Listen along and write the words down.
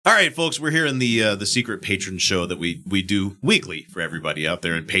All right, folks, we're here in the secret patron show that we do weekly for everybody out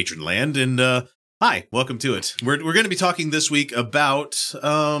there in patron land. And hi, welcome to it. We're going to be talking this week about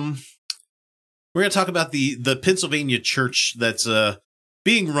we're going to talk about the Pennsylvania church that's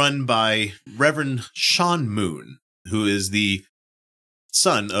being run by Reverend Sean Moon, who is the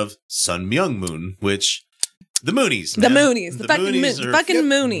son of Sun Myung Moon, which the Moonies, man. The fucking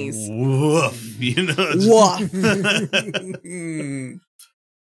Moonies. Woof, you know. Woof.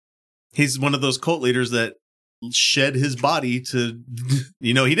 He's one of those cult leaders that shed his body to,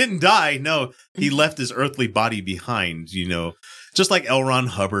 he didn't die. No, he left his earthly body behind, just like L. Ron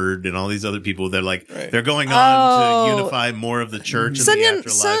Hubbard and all these other people. They're like, they're going on to unify more of the church in the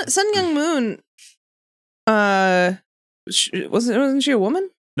afterlife. Sun Myung Moon, wasn't she a woman?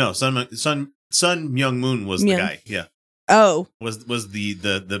 No, Sun Myung Moon was the guy. Yeah. Oh, was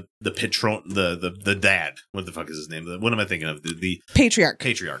the patron, the dad? What the fuck is his name? What am I thinking of? The patriarch.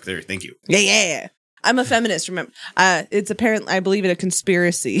 Patriarch. There. Thank you. Yeah. I'm a feminist. Remember, it's apparently I believe in a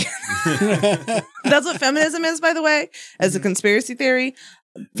conspiracy. That's what feminism is, by the way, as a conspiracy theory.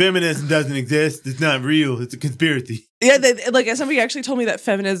 Feminism doesn't exist. It's not real. It's a conspiracy. Yeah, somebody actually told me that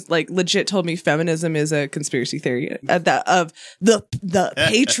feminism, legit told me feminism is a conspiracy theory of the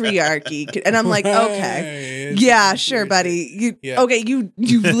patriarchy, and I'm like, okay, yeah, sure, buddy. Okay, you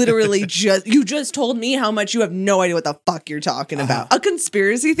literally just told me how much you have no idea what the fuck you're talking about. A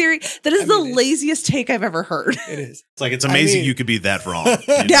conspiracy theory? That is the laziest take I've ever heard. It is. It's amazing you could be that wrong.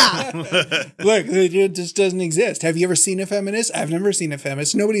 Yeah. Look, it just doesn't exist. Have you ever seen a feminist? I've never seen a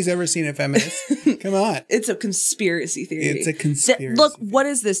feminist. Nobody's ever seen a feminist. Come on. It's a conspiracy theory. It's a conspiracy. Look, what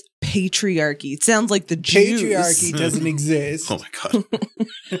is this patriarchy? It sounds like the Jews. Patriarchy doesn't exist. Oh my God.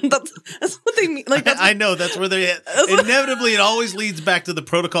 that's what they mean. I know. That's where they inevitably, it always leads back to the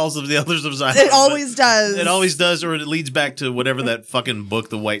protocols of the elders of Zion. It always does. It always does, or it leads back to whatever that fucking book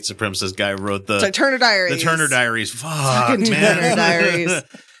the white supremacist guy wrote. The Turner Diaries. The Turner Diaries. Fuck, man. Turner Diaries.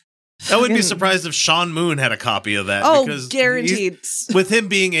 I wouldn't be surprised if Sean Moon had a copy of that. Oh, because guaranteed. With him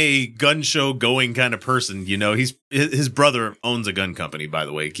being a gun show going kind of person, his brother owns a gun company, by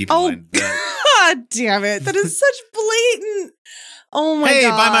the way. Keep in mind. God damn it. That is such blatant. Oh my God. Hey,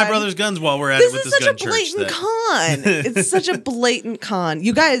 buy my brother's guns while we're at it with this gun church. This is such a blatant con. It's such a blatant con.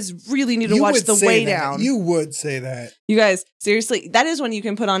 You guys really need to watch The Way Down. You would say that. You guys, seriously, that is one you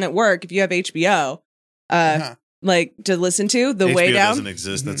can put on at work if you have HBO. To listen to The Way Down. Doesn't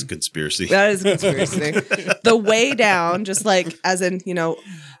exist. That's a conspiracy. That is a conspiracy. The Way Down, just as in,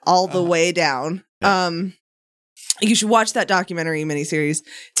 all the way down. Yeah. You should watch that documentary miniseries.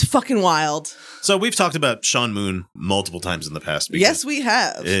 It's fucking wild. So we've talked about Sean Moon multiple times in the past. Yes, we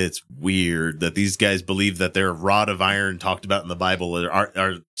have. It's weird that these guys believe that their rod of iron talked about in the Bible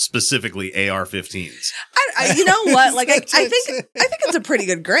are specifically AR-15s. You know what? I think it's a pretty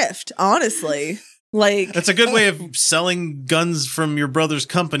good grift, honestly. That's a good way of selling guns from your brother's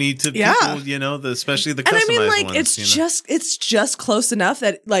company to people, especially the customized ones. It's just close enough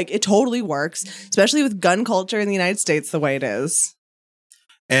that it totally works, especially with gun culture in the United States the way it is.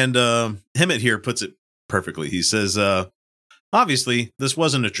 And Hemmett here puts it perfectly. He says, obviously, this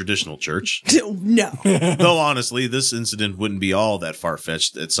wasn't a traditional church. No. Though honestly, this incident wouldn't be all that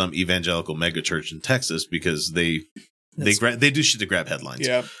far-fetched at some evangelical megachurch in Texas because they do shit to grab headlines.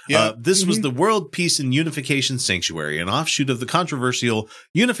 Yeah. This was the World Peace and Unification Sanctuary, an offshoot of the controversial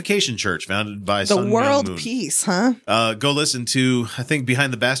Unification Church founded by Sun Myung Moon. The World Peace, huh? Go listen to, I think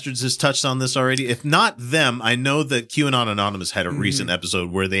Behind the Bastards has touched on this already. If not them, I know that QAnon Anonymous had a recent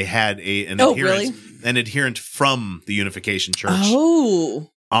episode where they had an adherent from the Unification Church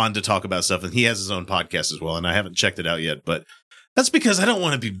on to talk about stuff. And he has his own podcast as well. And I haven't checked it out yet, but that's because I don't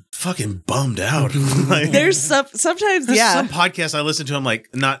want to be fucking bummed out. There's sometimes some podcasts I listen to. I'm like,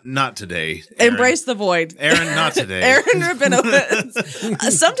 not today. Aaron. Embrace the void, Aaron. Not today, Aaron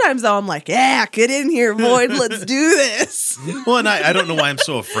Rabinowitz. Sometimes though, I'm like, yeah, get in here, void. Let's do this. Well, and I don't know why I'm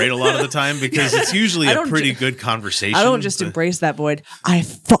so afraid a lot of the time because it's usually a pretty good conversation. I don't just embrace that void. I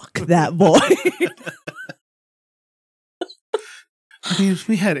fuck that void. I mean,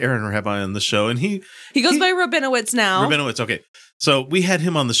 we had Aaron Rabbi on the show, and he goes by Rabinowitz now. Rabinowitz, okay. So we had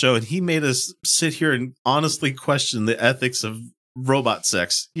him on the show, and he made us sit here and honestly question the ethics of robot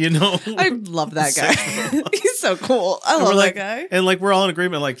sex. I love that guy. He's so cool. I love that guy. And we're all in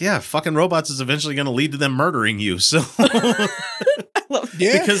agreement. Yeah, fucking robots is eventually going to lead to them murdering you. So.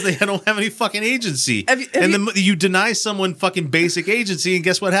 Because they don't have any fucking agency. Then you deny someone fucking basic agency, and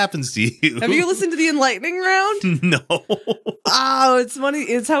guess what happens to you? Have you listened to the Enlightening Round? No. Oh, it's funny.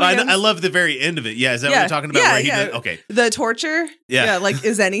 It's how I love the very end of it. Yeah, is that what you're talking about? Okay. The torture? Yeah.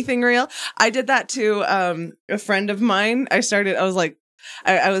 Is anything real? I did that to a friend of mine. I was like,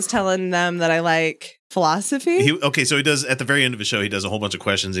 I was telling them that I like philosophy. So he does, at the very end of the show, he does a whole bunch of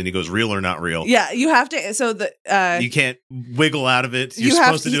questions and he goes, real or not real? Yeah, you have to. So you can't wiggle out of it. You're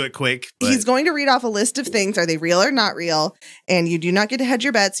supposed to do it quick. But. He's going to read off a list of things. Are they real or not real? And you do not get to hedge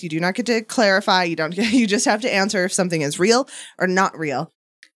your bets. You do not get to clarify. You just have to answer if something is real or not real.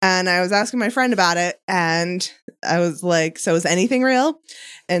 And I was asking my friend about it, and I was like, so is anything real?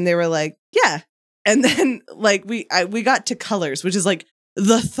 And they were like, yeah. And then like we got to colors, which is like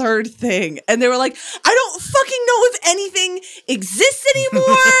the third thing. And they were like, I don't fucking know if anything exists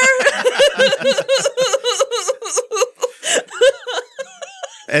anymore.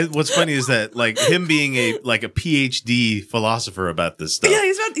 And what's funny is that like him being a PhD philosopher about this stuff. Yeah,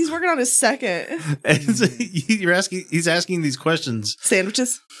 he's working on his second. And so he's asking these questions.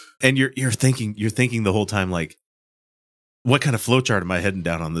 Sandwiches. And you're thinking the whole time, like, what kind of flowchart am I heading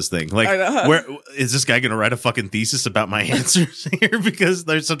down on this thing? Like, where is this guy going to write a fucking thesis about my answers here? Because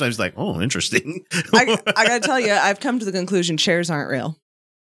there's sometimes like, oh, interesting. I got to tell you, I've come to the conclusion chairs aren't real.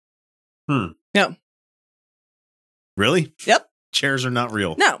 No. Really? Yep. Chairs are not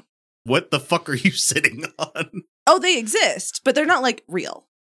real. No. What the fuck are you sitting on? Oh, they exist, but they're not like real.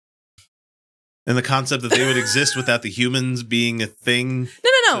 And the concept that they would exist without the humans being a thing.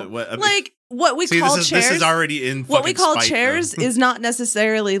 No. What we call chairs. This is already in. What we call chairs is not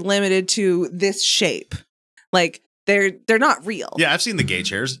necessarily limited to this shape. Like they're not real. Yeah, I've seen the gay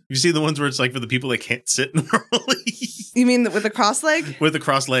chairs. You see the ones where it's like for the people that can't sit normally. You mean with the cross leg? With the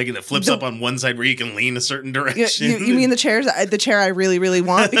cross leg, and it flips up on one side where you can lean a certain direction. You mean the chairs? The chair I really, really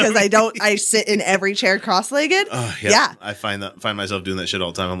want because I sit in every chair cross-legged. Yeah. I find myself doing that shit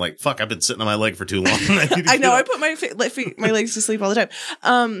all the time. I'm like, fuck, I've been sitting on my leg for too long. I know. I put my legs to sleep all the time.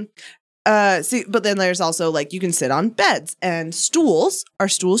 But then there's also like you can sit on beds and stools. Are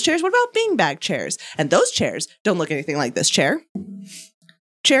stools chairs? What about beanbag chairs? And those chairs don't look anything like this chair.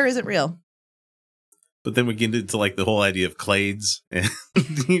 Chair isn't real. But then we get into like the whole idea of clades.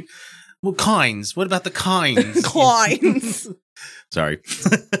 Well, kinds. What about the kinds? Kinds. Sorry.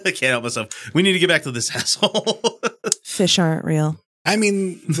 I can't help myself. We need to get back to this asshole. Fish aren't real. I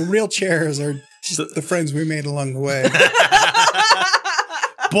mean, the real chairs are just the friends we made along the way.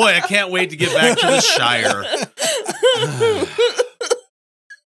 Boy, I can't wait to get back to the Shire.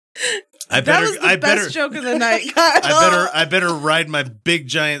 That was the best joke of the night, Kyle. I better ride my big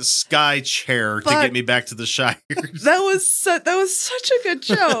giant sky chair to get me back to the Shire. That was such a good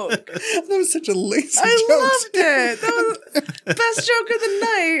joke. That was such a lazy joke. I loved it. That was best joke of the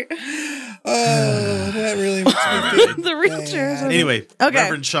night. Oh, that really makes me feel the real chairs. Anyway, okay.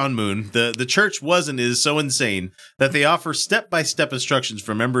 Reverend Sean Moon, the church was and is so insane that they offer step-by-step instructions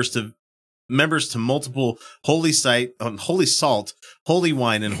for members to multiple holy salt, holy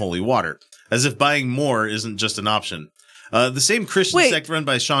wine, and holy water, as if buying more isn't just an option. The same Christian sect run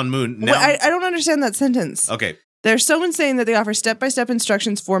by Sean Moon. Now, I don't understand that sentence. Okay. They're so insane that they offer step-by-step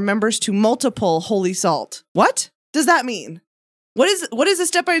instructions for members to multiple holy salt. What does that mean? What is a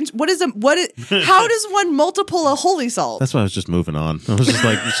step by how does one multiple a holy salt? That's why I was just moving on. I was just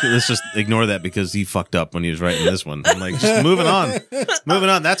like, let's just ignore that because he fucked up when he was writing this one. I'm like, just moving on.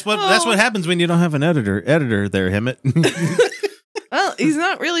 That's what happens when you don't have an editor there, Hemmett. Well, he's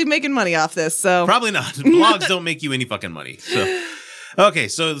not really making money off this, so probably not. Blogs don't make you any fucking money. So okay,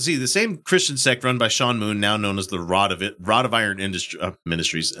 so let's see. The same Christian sect run by Sean Moon, now known as the Rod of Iron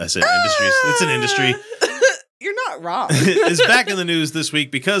Ministries. I said industries. It's an industry. You're not wrong. Is back in the news this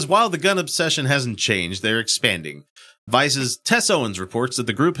week because while the gun obsession hasn't changed, they're expanding. Vice's Tess Owens reports that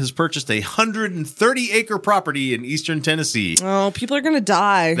the group has purchased a 130-acre property in eastern Tennessee. Oh, people are going to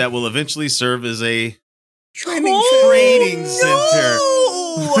die. That will eventually serve as a training center.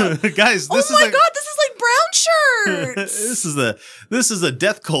 Guys, this is God, this is like brown shirts. this is a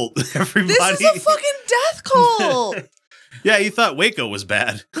death cult, everybody. This is a fucking death cult. Yeah, you thought Waco was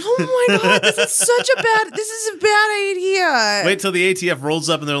bad. Oh my God, this is a bad idea. Wait till the ATF rolls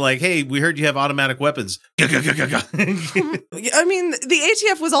up and they're like, hey, we heard you have automatic weapons. I mean, the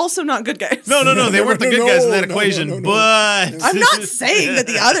ATF was also not good guys. No, they weren't the good guys in that equation, but... I'm not saying that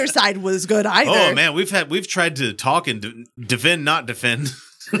the other side was good either. Oh man, we've tried to talk and defend, not defend.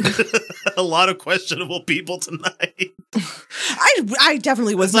 A lot of questionable people tonight. I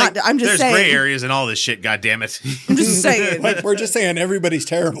definitely was not. I'm just saying. There's gray areas in all this shit. God damn it! I'm just saying. Like, we're just saying everybody's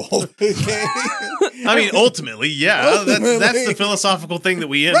terrible. Okay? I mean, ultimately, yeah. That's the philosophical thing that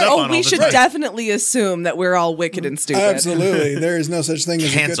we end up on. We should definitely assume that we're all wicked and stupid. Absolutely, there is no such thing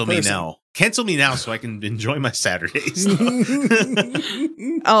as cancel a good person. me now. Cancel me now so I can enjoy my Saturdays.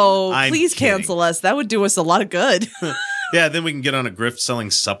 Please cancel us. That would do us a lot of good. Yeah, then we can get on a grift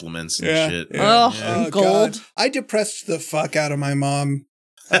selling supplements and shit. Oh, Oh, gold. God. I depressed the fuck out of my mom.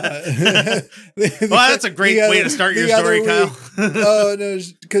 Well, that's a great way to start your story, Kyle. Oh no,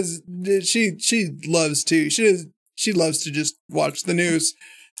 because she loves to. She loves to just watch the news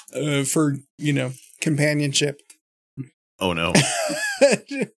for companionship. Oh no.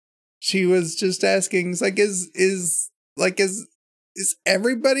 She was just asking, it's like, is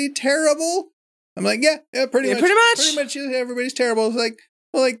everybody terrible? I'm like, yeah, pretty much. Pretty much, everybody's terrible. It's like,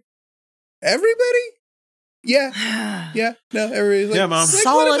 well, like, everybody? Yeah. No, everybody's like, yeah, Mom.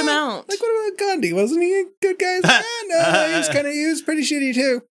 Solid amount. Like, what about Gandhi? Wasn't he a good guy? Yeah, no, he was pretty shitty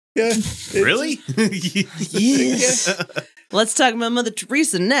too. Yeah. Really? Yes. Let's talk about Mother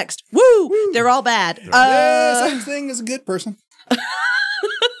Teresa next. Woo! They're all bad. Same thing as a good person.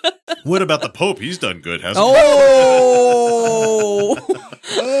 What about the Pope? He's done good, hasn't Oh!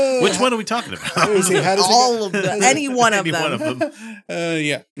 Oh, Which one are we talking about? All of them. Any one of them.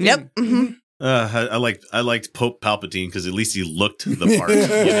 Yeah. Yep. Mm-hmm. I liked Pope Palpatine because at least he looked the part. You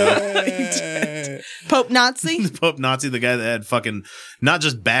know? Pope Nazi? The Pope Nazi, the guy that had fucking not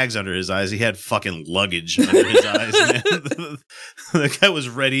just bags under his eyes, he had fucking luggage under his eyes, man. The guy was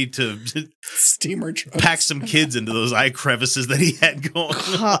ready to Steamer trucks. pack some kids into those eye crevices that he had going.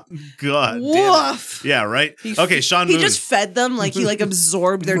 God damn. Woof. Yeah, right? Okay, Sean Moon. He just fed them, like he like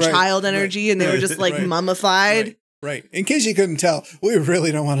absorbed their child energy and they were just like mummified. Right. In case you couldn't tell, we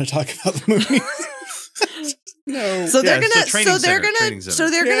really don't want to talk about the movie. No. So they're it's a gonna training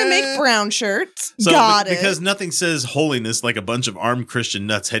center. make brown shirts. So, Got it. Because nothing says holiness like a bunch of armed Christian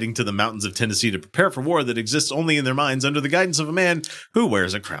nuts heading to the mountains of Tennessee to prepare for war that exists only in their minds under the guidance of a man who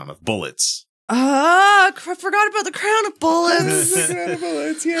wears a crown of bullets. I forgot about the crown of bullets. The crown of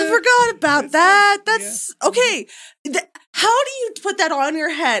bullets, yeah. I forgot about that. That's okay. How do you put that on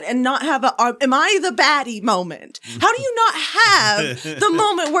your head and not have a am I the baddie moment? How do you not have the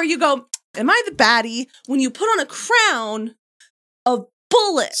moment where you go, am I the baddie, when you put on a crown of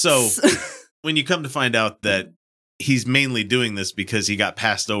bullets? So when you come to find out that he's mainly doing this because he got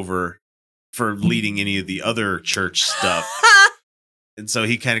passed over for leading any of the other church stuff. And so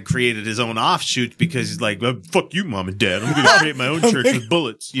he kind of created his own offshoot because he's like, well, fuck you, Mom and Dad. I'm going to create my own church with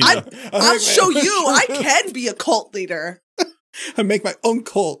bullets. You know? I'll show you. I can be a cult leader. I make my own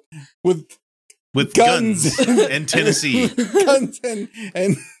cult with guns and Tennessee. Guns and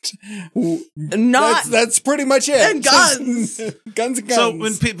not that's pretty much it. And guns. Guns and guns. So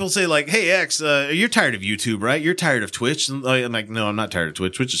when people say like, hey, X, you're tired of YouTube, right? You're tired of Twitch. And I'm like, no, I'm not tired of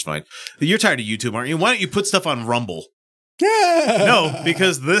Twitch. Twitch is fine. You're tired of YouTube, aren't you? Why don't you put stuff on Rumble? No,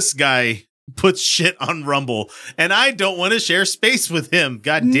 because this guy puts shit on Rumble, and I don't want to share space with him.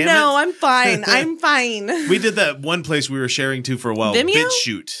 God damn it. No, I'm fine. I'm fine. We did that one place we were sharing to for a while. Vimeo?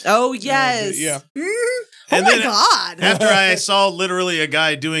 BitChute. Oh, yes. Yeah. And my then God. After I saw literally a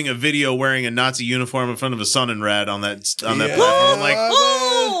guy doing a video wearing a Nazi uniform in front of a Sonnenrad on that platform, I'm like,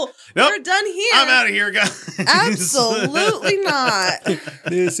 oh, nope, we're done here. I'm out of here, guys. Absolutely not.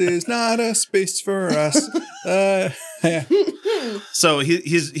 This is not a space for us. Yeah. So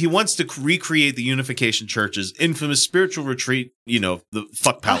he wants to recreate the Unification Church's infamous spiritual retreat, the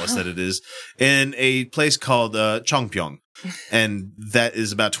fuck palace that it is, in a place called Chongpyong. And that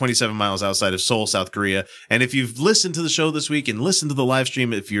is about 27 miles outside of Seoul, South Korea. And if you've listened to the show this week and listened to the live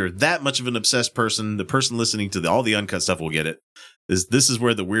stream, if you're that much of an obsessed person, the person listening to all the uncut stuff will get it. This is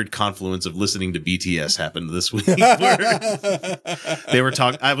where the weird confluence of listening to BTS happened this week. They were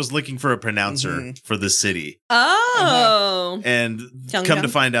talking. I was looking for a pronouncer for the city. Oh. And come to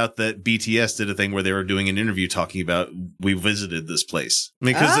find out that BTS did a thing where they were doing an interview talking about, we visited this place. I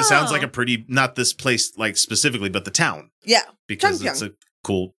mean, because it sounds like a pretty, not this place like specifically, but the town. Yeah. Because it's a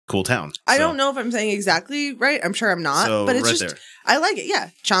cool town. I don't know if I'm saying exactly right. I'm sure I'm not. So but it's right just, there. I like it. Yeah.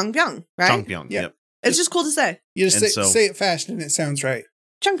 Chongpyong, right? Chongpyong, Yeah. yep. It's just cool to say. You just say it fast and it sounds right.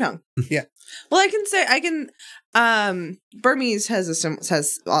 Chongpyong. Yeah. Well, Burmese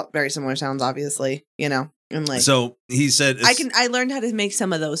has very similar sounds, obviously, and like. So he said, I learned how to make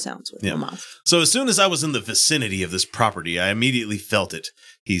some of those sounds with my mouth. So as soon as I was in the vicinity of this property, I immediately felt it,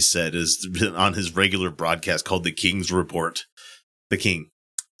 he said, is on his regular broadcast called The King's Report. The King.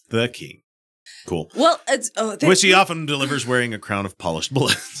 Cool. Well, it's which he often delivers wearing a crown of polished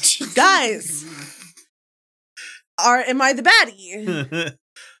bullets. Guys, am I the baddie?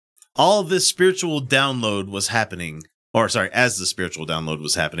 All this spiritual download was happening. As the spiritual download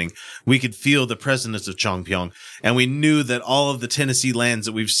was happening, we could feel the presence of Chongpyong, and we knew that all of the Tennessee lands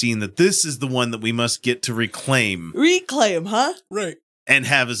that we've seen, that this is the one that we must get to reclaim. Reclaim, huh? Right. And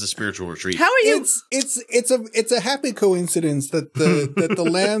have as a spiritual retreat. How are you? It's a happy coincidence that the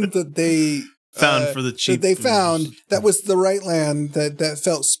land that they found for the cheap. That they found that was the right land that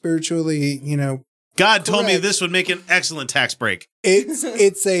felt spiritually, God told me correct. this would make an excellent tax break.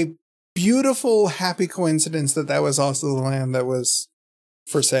 It's a beautiful, happy coincidence that was also the land that was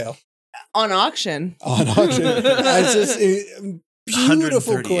for sale On auction. on auction. It's just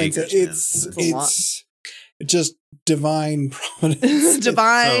beautiful 130 coincidence. acres, man. It's just divine providence.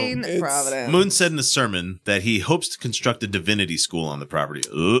 Divine It's- providence. Moon said in a sermon that he hopes to construct a divinity school on the property.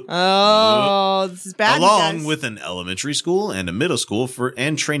 Oh, this is bad. Along guys. with an elementary school and a middle school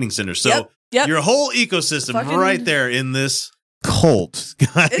and training center. So Yep. your whole ecosystem Fucking- right there in this cult,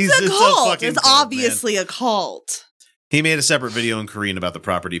 guys. It's a cult. fucking It's cult, obviously a cult. He made a separate video in Korean about the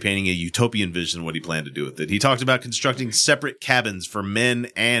property, painting a utopian vision of what he planned to do with it. He talked about constructing separate cabins for men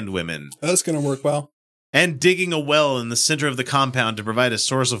and women That's going to work well. and digging a well in the center of the compound to provide a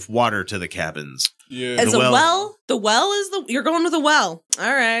source of water to the cabins. Yeah. As The a well. well, the well is you're going with a well.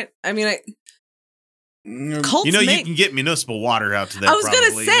 All right. I mean, cults You make. you can get municipal water out to there. I was gonna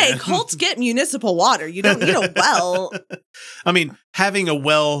probably, say yeah. cults get municipal water. You don't need a well. I mean, having a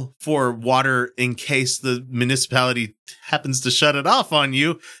well for water in case the municipality happens to shut it off on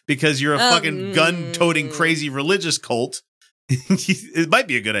you because you're a fucking gun-toting crazy religious cult. It might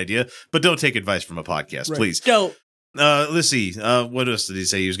be a good idea, but don't take advice from a podcast, Right. please. Dope. Let's see. What else did he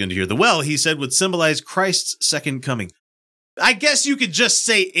say he was going to hear? The well, he said, would symbolize Christ's second coming. I guess you could just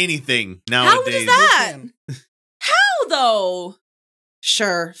say anything nowadays. How does that? How though?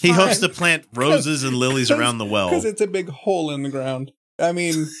 Sure. He fine. hopes to plant roses and lilies around the well. Because it's a big hole in the ground. I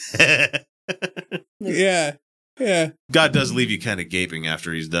mean, yeah. God does leave you kind of gaping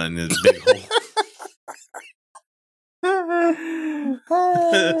after he's done his big hole.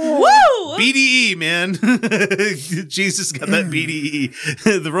 Woo! BDE, man. Jesus got that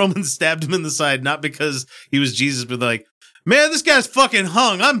BDE. The Romans stabbed him in the side, not because he was Jesus, but like, man, this guy's fucking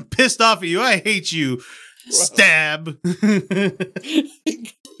hung. I'm pissed off at you. I hate you. Stab.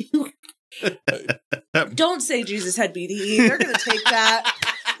 Don't say Jesus had BDE. They're gonna take that.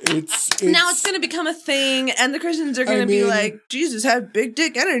 Now it's going to become a thing, and the Christians are going to be like, Jesus had big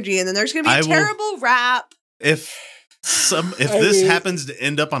dick energy, and then there's going to be a terrible rap. If this happens to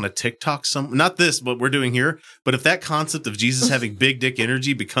end up on a TikTok, not this, what we're doing here, but if that concept of Jesus having big dick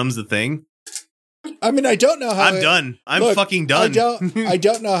energy becomes the thing, I mean, I don't know how I'm done. I'm fucking done. I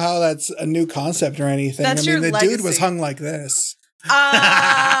don't know how that's a new concept or anything. That's I mean, your the dude was legacy. hung like this.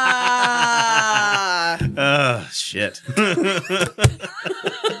 Shit.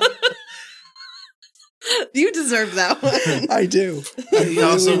 You deserve that one. I do. He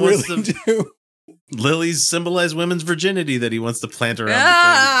also wants really to- do. Lilies symbolize women's virginity that he wants to plant around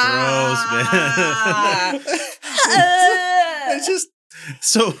the thing. Gross, man. It's just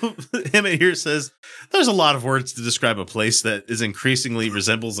So Emmett here says, there's a lot of words to describe a place that is increasingly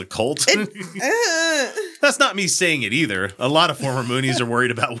resembles a cult. That's not me saying it either. A lot of former Moonies are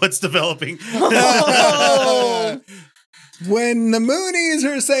worried about what's developing. when the Moonies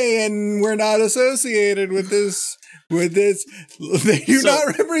are saying we're not associated with this, they do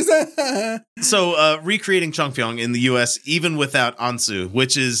not represent. So recreating Chongpyong in the US, even without Ansu,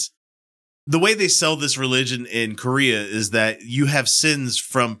 which is the way they sell this religion in Korea, is that you have sins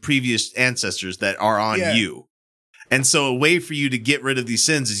from previous ancestors that are on you. And so a way for you to get rid of these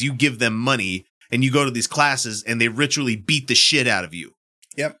sins is you give them money and you go to these classes and they ritually beat the shit out of you.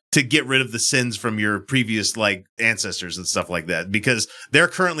 Yep. To get rid of the sins from your previous ancestors and stuff like that, because they're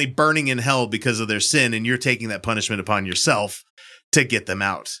currently burning in hell because of their sin, and you're taking that punishment upon yourself to get them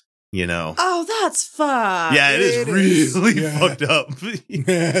out. You know? Oh, that's fucked. Yeah, it is really Yeah. fucked up.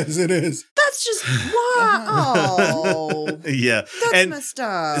 Yes, it is. That's just wow. Yeah. That's messed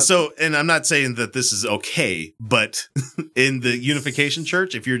up. So, and I'm not saying that this is okay, but in the Unification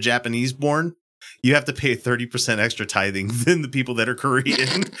Church, if you're Japanese born, you have to pay 30% extra tithing than the people that are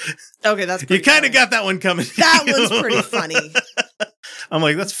Korean. Okay, that's You pretty kind of funny. got that one coming. That was pretty funny. I'm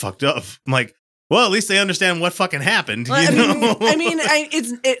like, that's fucked up. I'm like, well, at least they understand what fucking happened. Well, you know?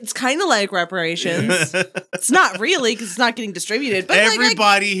 it's kind of like reparations. It's not really because it's not getting distributed. But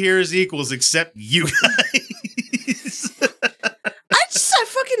everybody here is equals except you guys.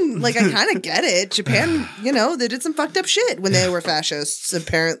 I kind of get it. Japan, they did some fucked up shit when they were fascists.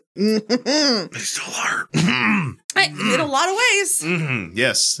 Apparently, They still are. in a lot of ways. Mm-hmm.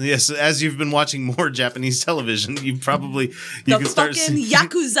 Yes. As you've been watching more Japanese television, you can start fucking seeing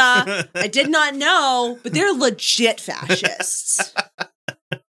Yakuza. I did not know, but they're legit fascists.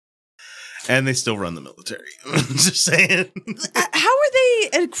 And they still run the military. Just saying. How are they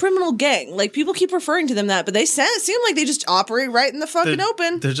a criminal gang? Like, people keep referring to them that, but they seem like they just operate right in the fucking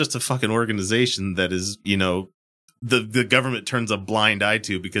open. They're just a fucking organization that is, the government turns a blind eye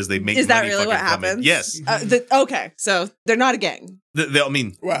to because they make Is that money really what fucking from it. happens? Yes. Okay, so they're not a gang. I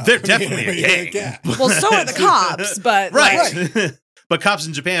mean, they're definitely a gang. Well, so are the cops, but right. But cops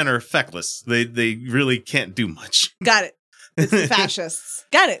in Japan are feckless. They really can't do much. Got it. It's the fascists.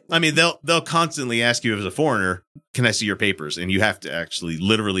 Got it. I mean, they'll constantly ask you as a foreigner, "Can I see your papers?" And you have to actually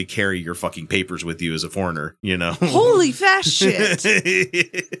literally carry your fucking papers with you as a foreigner, you know? Holy fast shit.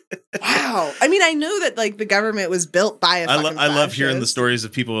 Wow. I mean, I knew that like the government was built by a fucking I love fascist. hearing the stories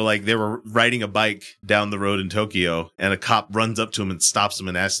of people like they were riding a bike down the road in Tokyo and a cop runs up to them and stops them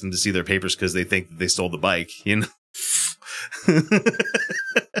and asks them to see their papers because they think that they stole the bike, you know?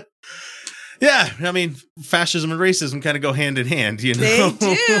 Yeah, I mean, fascism and racism kind of go hand in hand, you know?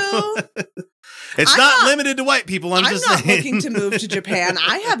 They do. It's not limited to white people. I'm just not saying. looking to move to Japan.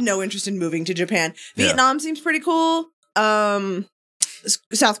 I have no interest in moving to Japan. Vietnam seems pretty cool.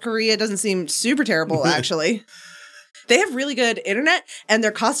 South Korea doesn't seem super terrible, actually. They have really good internet, and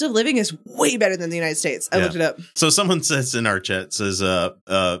their cost of living is way better than the United States. I looked it up. So someone says in our chat, says,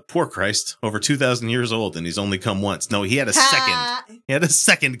 poor Christ, over 2,000 years old, and he's only come once. No, he had a second. He had a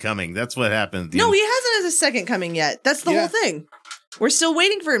second coming. That's what happened. No, he hasn't had a second coming yet. That's the whole thing. We're still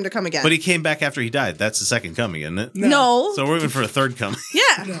waiting for him to come again. But he came back after he died. That's the second coming, isn't it? No. So we're waiting for a third coming.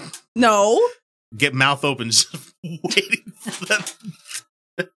 Yeah. No. Get mouth open, just waiting for that.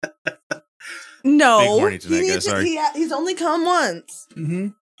 No, big horny tonight, guys. Sorry. He's only come once. Mm-hmm.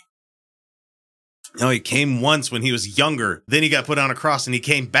 No, he came once when he was younger. Then he got put on a cross and he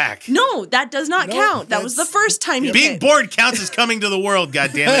came back. No, that does not count. That was the first time he being came. born counts as coming to the world.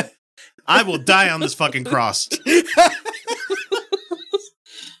 God damn it! I will die on this fucking cross.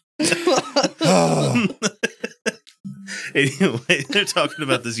 Anyway, they're talking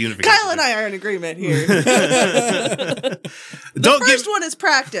about this unification. Kyle and I are in agreement here. The first one is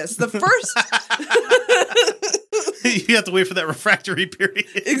practice. The first, you have to wait for that refractory period.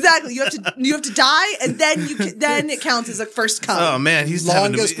 Exactly. You have to die, and then it counts as a first come. Oh man, he's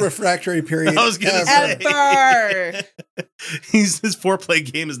longest refractory period. I was gonna say. Ever. His foreplay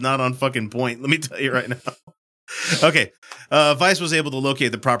game is not on fucking point. Let me tell you right now. Okay, Vice was able to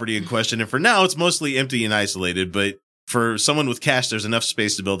locate the property in question, and for now, it's mostly empty and isolated. But for someone with cash, there's enough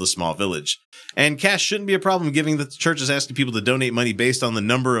space to build a small village. And cash shouldn't be a problem, given that the church is asking people to donate money based on the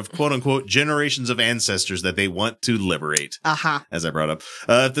number of quote-unquote generations of ancestors that they want to liberate. As I brought up.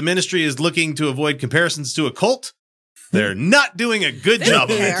 If the ministry is looking to avoid comparisons to a cult, they're not doing a good job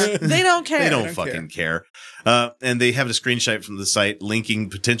of it. They don't care. They don't fucking care. And they have a screenshot from the site linking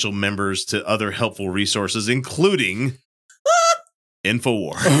potential members to other helpful resources, including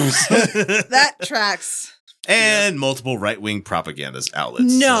InfoWars. That tracks. And multiple right-wing propaganda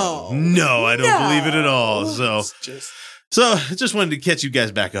outlets. No. So, I don't believe it at all. So I just wanted to catch you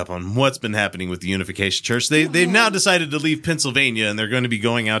guys back up on what's been happening with the Unification Church. They've now decided to leave Pennsylvania, and they're going to be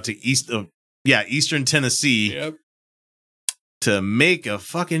going out to Eastern Tennessee to make a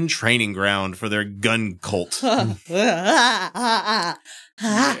fucking training ground for their gun cult.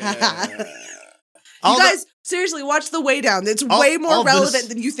 You guys, seriously, watch The Way Down. It's way more relevant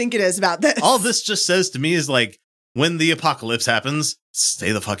than you think it is about this. All this just says to me is like, when the apocalypse happens,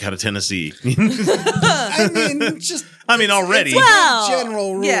 stay the fuck out of Tennessee. I mean, already. It's a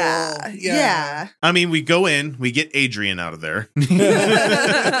general rule. Yeah. I mean, we go in, we get Adrian out of there.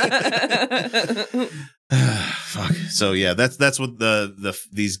 Fuck. So yeah, that's what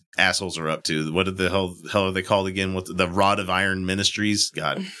these assholes are up to. What the hell are they called again? What the Rod of Iron Ministries?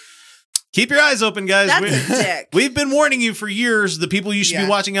 God. Keep your eyes open, guys. That's a dick. We've been warning you for years, the people you should be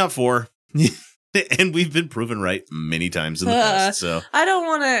watching out for. And we've been proven right many times in the past. So I don't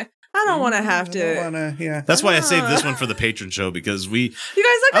want to have to. That's why I saved this one for the patron show, because you guys,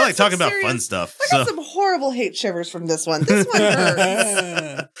 I like talking about fun stuff. I got some horrible hate shivers from this one. This one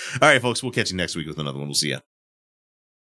hurts. All right, folks, we'll catch you next week with another one. We'll see ya.